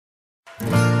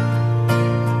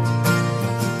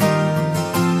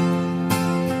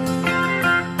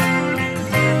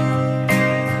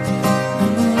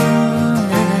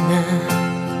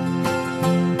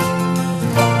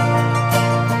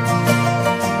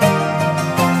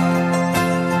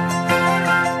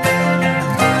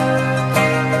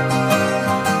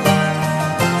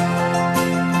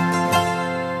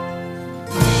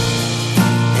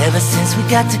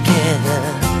got together,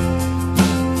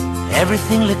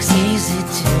 everything looks easy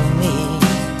to me.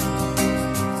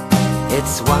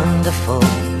 It's wonderful.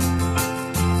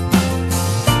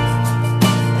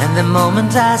 And the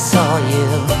moment I saw you,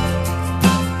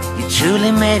 you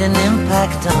truly made an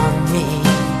impact on me.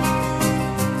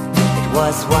 It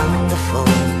was wonderful.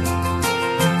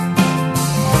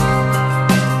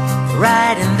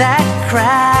 Right in that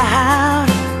crowd,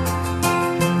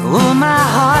 oh, my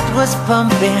heart was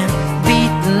pumping,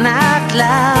 beating out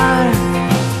loud.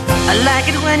 I like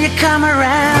it when you come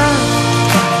around,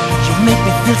 you make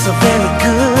me feel so very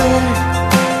good.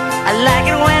 I like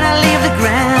it when I leave the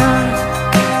ground,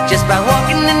 just by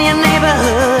walking in your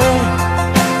neighborhood.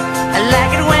 I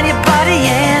like it when your body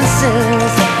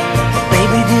answers,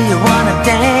 baby, do you wanna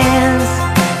dance?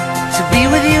 To be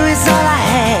with you is all I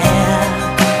have.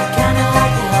 I kinda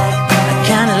like it like that. I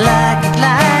kinda like it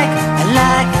like, I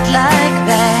like it like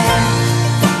that.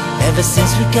 Ever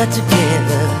since we got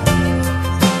together,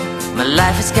 my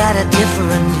life has got a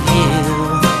different view.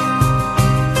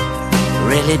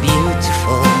 Really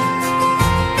beautiful.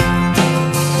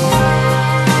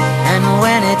 And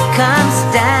when it comes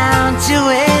down to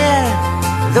it,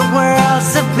 the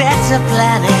world's a better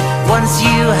planet once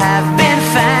you have been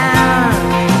found.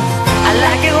 I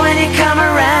like it when you come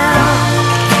around,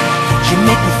 you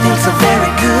make me feel so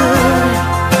very good.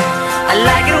 I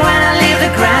like it when I leave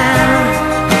the ground,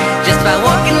 just by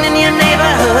walking in your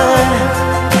neighborhood.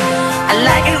 I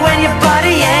like it when your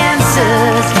body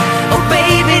answers, oh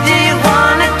baby, do you want